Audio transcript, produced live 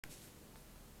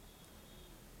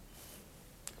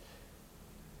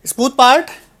smooth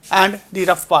part and the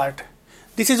rough part.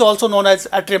 This is also known as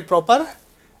atrium proper,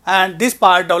 and this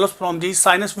part develops from the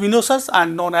sinus venosus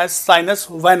and known as sinus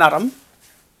venarum.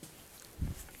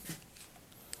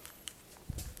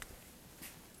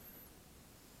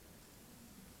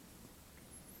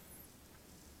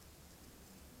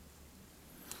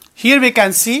 Here we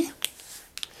can see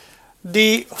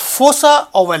the fossa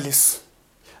ovalis.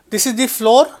 This is the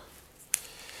floor,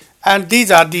 and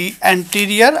these are the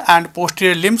anterior and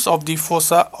posterior limbs of the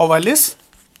fossa ovalis.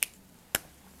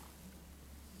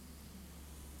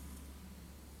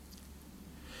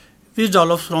 Which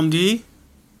develops from the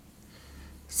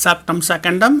septum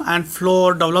secundum, and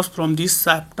floor develops from the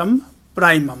septum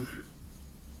primum.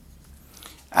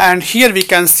 And here we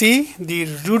can see the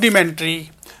rudimentary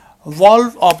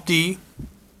valve of the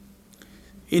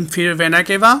inferior vena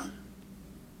cava,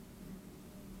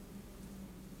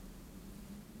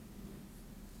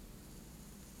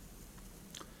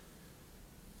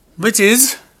 which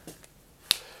is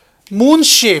moon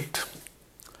shaped.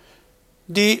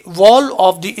 The wall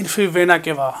of the inferior vena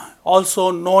cava,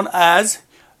 also known as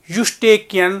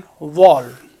Eustachian wall.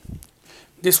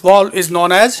 This wall is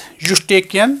known as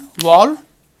Eustachian wall.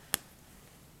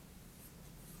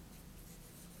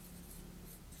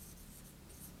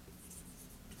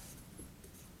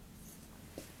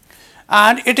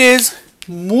 And it is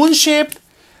moon shaped,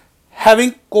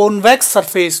 having convex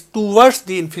surface towards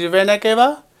the inferior vena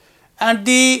cava, and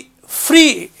the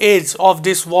free edge of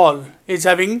this wall is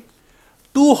having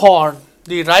two horns,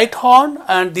 the right horn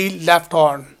and the left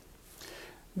horn.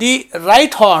 The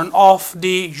right horn of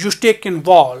the Eustachian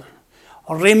wall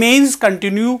remains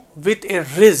continue with a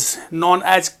ridge known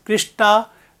as crista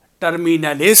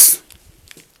terminalis.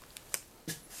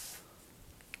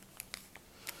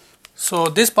 So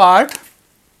this part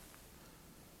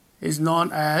is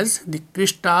known as the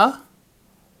crista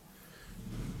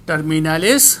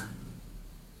terminalis,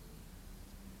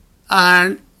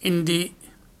 and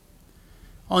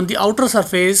on the outer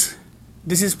surface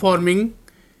this is forming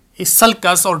a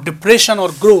sulcus or depression or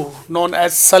groove known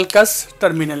as sulcus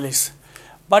terminalis,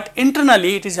 but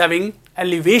internally it is having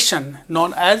elevation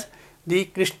known as the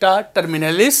crista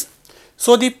terminalis.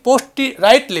 So the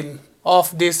right limb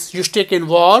of this Eustachian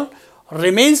wall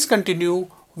remains continue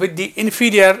with the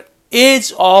inferior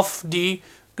edge of the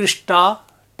crista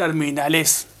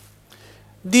terminalis.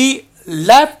 The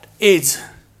left edge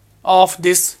of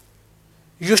this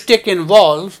Eustachian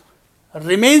wall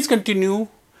remains continue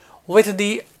with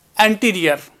the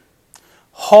anterior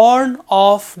horn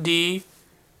of the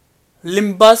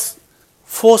limbus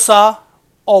fossa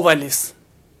ovalis.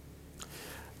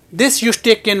 This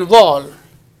Eustachian wall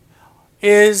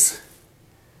is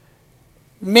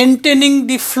maintaining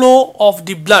the flow of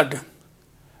the blood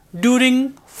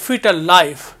during fetal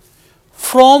life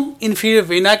from inferior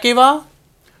vena cava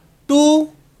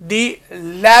to the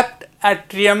left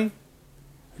atrium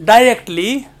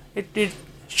directly. It is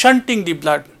shunting the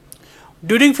blood.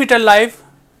 During fetal life,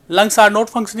 lungs are not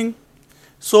functioning,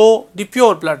 so the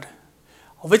pure blood,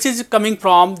 which is coming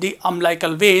from the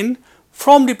umbilical vein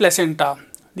from the placenta,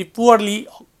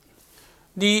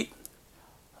 the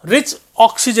rich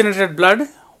oxygenated blood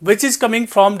which is coming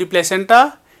from the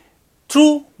placenta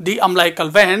through the umbilical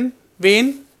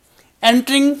vein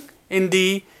entering in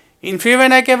the inferior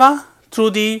vena cava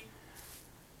through the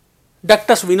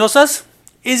ductus venosus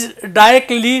is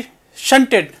directly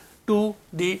shunted to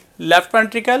the left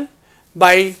ventricle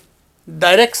by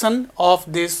direction of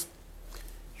this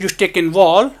Eustachian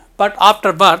wall, but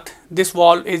after birth this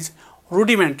wall is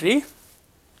rudimentary.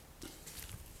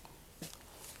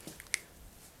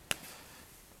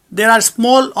 There are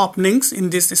small openings in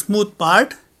this smooth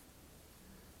part.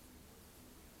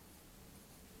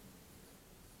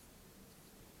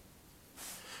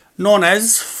 Known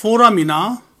as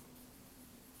foramina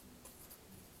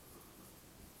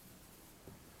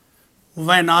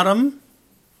venarum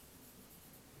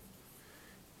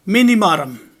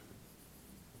minimarum,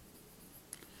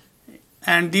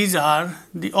 and these are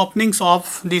the openings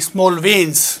of the small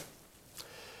veins.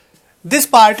 This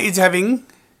part is having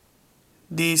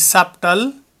the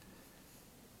septal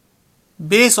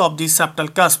base of the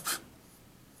septal cusp,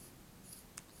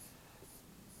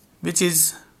 which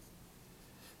is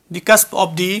the cusp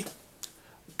of the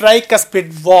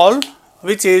tricuspid wall,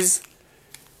 which is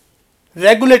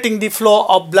regulating the flow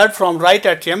of blood from right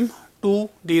atrium to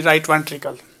the right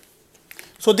ventricle.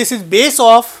 So this is base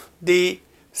of the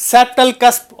septal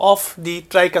cusp of the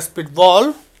tricuspid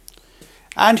wall,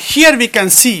 and here we can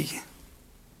see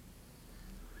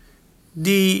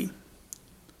the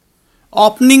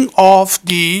opening of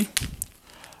the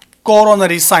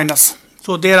coronary sinus.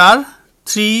 So there are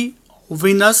three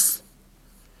venous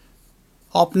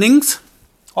openings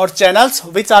or channels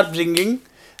which are bringing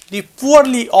the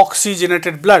poorly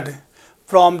oxygenated blood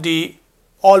from the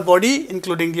all body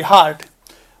including the heart.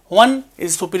 One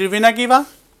is superior vena cava,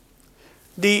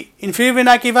 the inferior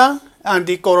vena cava and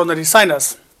the coronary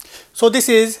sinus. So this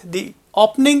is the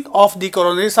opening of the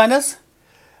coronary sinus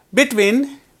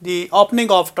between the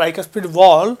opening of tricuspid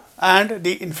wall and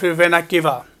the inferior vena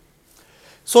cava.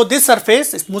 So this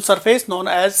surface, smooth surface known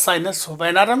as sinus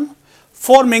venarum,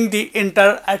 forming the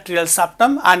interatrial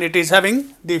septum, and it is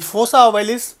having the fossa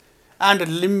ovalis and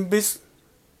limbic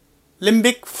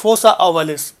fossa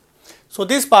ovalis. So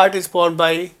this part is formed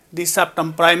by the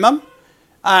septum primum,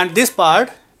 and this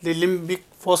part, the limbic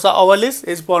fossa ovalis,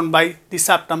 is formed by the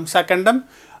septum secundum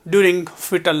during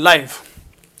fetal life.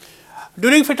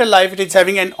 During fetal life, it is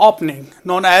having an opening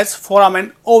known as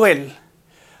foramen ovale,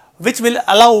 which will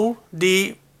allow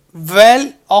the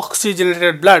well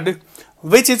oxygenated blood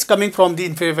which is coming from the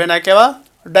inferior vena cava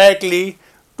directly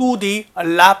to the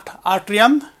left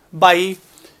atrium by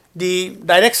the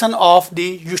direction of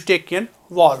the eustachian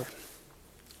wall.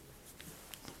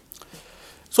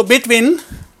 So between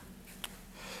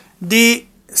the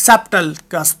septal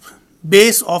cusp,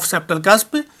 base of septal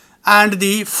cusp, and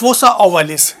the fossa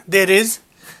ovalis, there is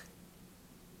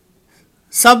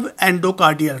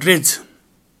subendocardial ridge,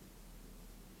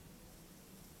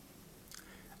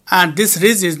 and this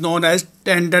ridge is known as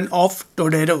tendon of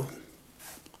Todaro.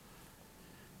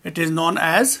 It is known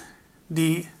as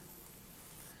the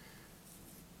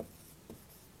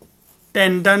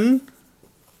tendon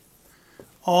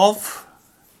of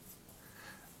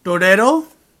Todaro.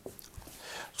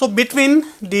 So between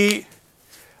the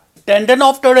tendon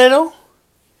of Todaro,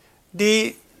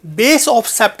 the base of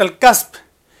septal cusp,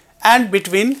 and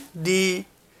between the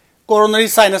coronary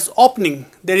sinus opening,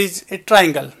 there is a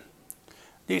triangle.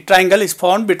 The triangle is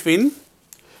formed between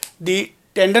the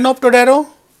tendon of Todaro,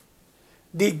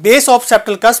 the base of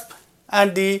septal cusp,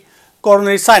 and the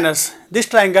coronary sinus. This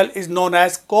triangle is known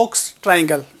as Koch's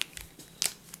triangle.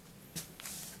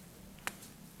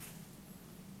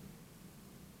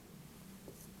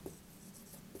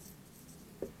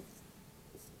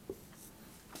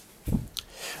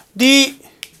 The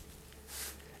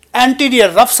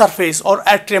anterior rough surface or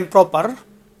atrium proper,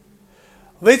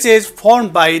 which is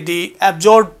formed by the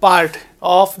absorbed part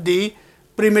of the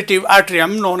primitive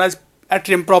atrium known as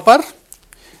atrium proper,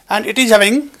 and it is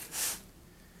having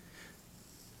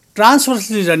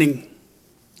transversely running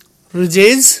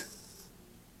ridges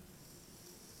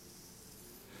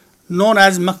known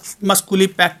as musculi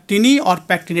pectini or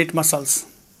pectinate muscles.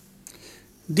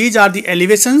 These are the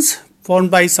elevations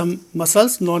formed by some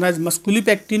muscles known as musculi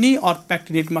pectini or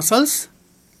pectinate muscles.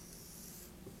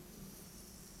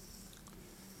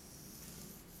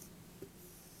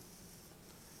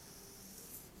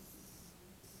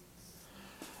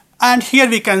 And here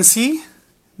we can see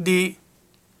the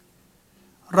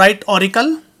right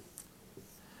auricle,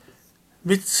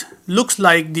 which looks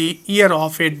like the ear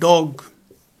of a dog,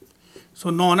 so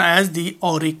known as the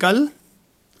auricle.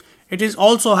 It is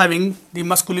also having the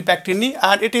musculi pectini,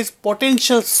 and it is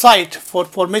potential site for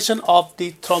formation of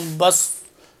the thrombus,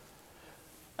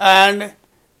 and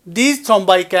these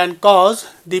thrombi can cause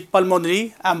the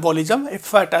pulmonary embolism, a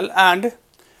fatal and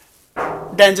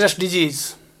dangerous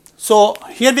disease. So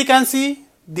here we can see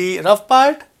the rough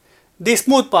part, the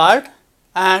smooth part,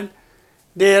 and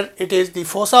there it is the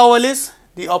fossa ovalis,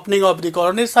 the opening of the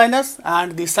coronary sinus,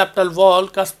 and the septal wall,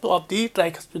 cusp of the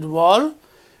tricuspid wall,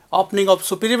 opening of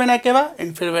superior vena cava,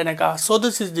 inferior vena cava. So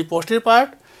this is the posterior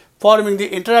part forming the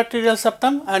interarterial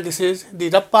septum, and this is the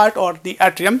rough part or the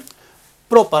atrium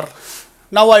proper.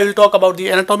 Now I will talk about the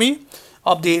anatomy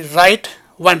of the right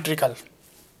ventricle.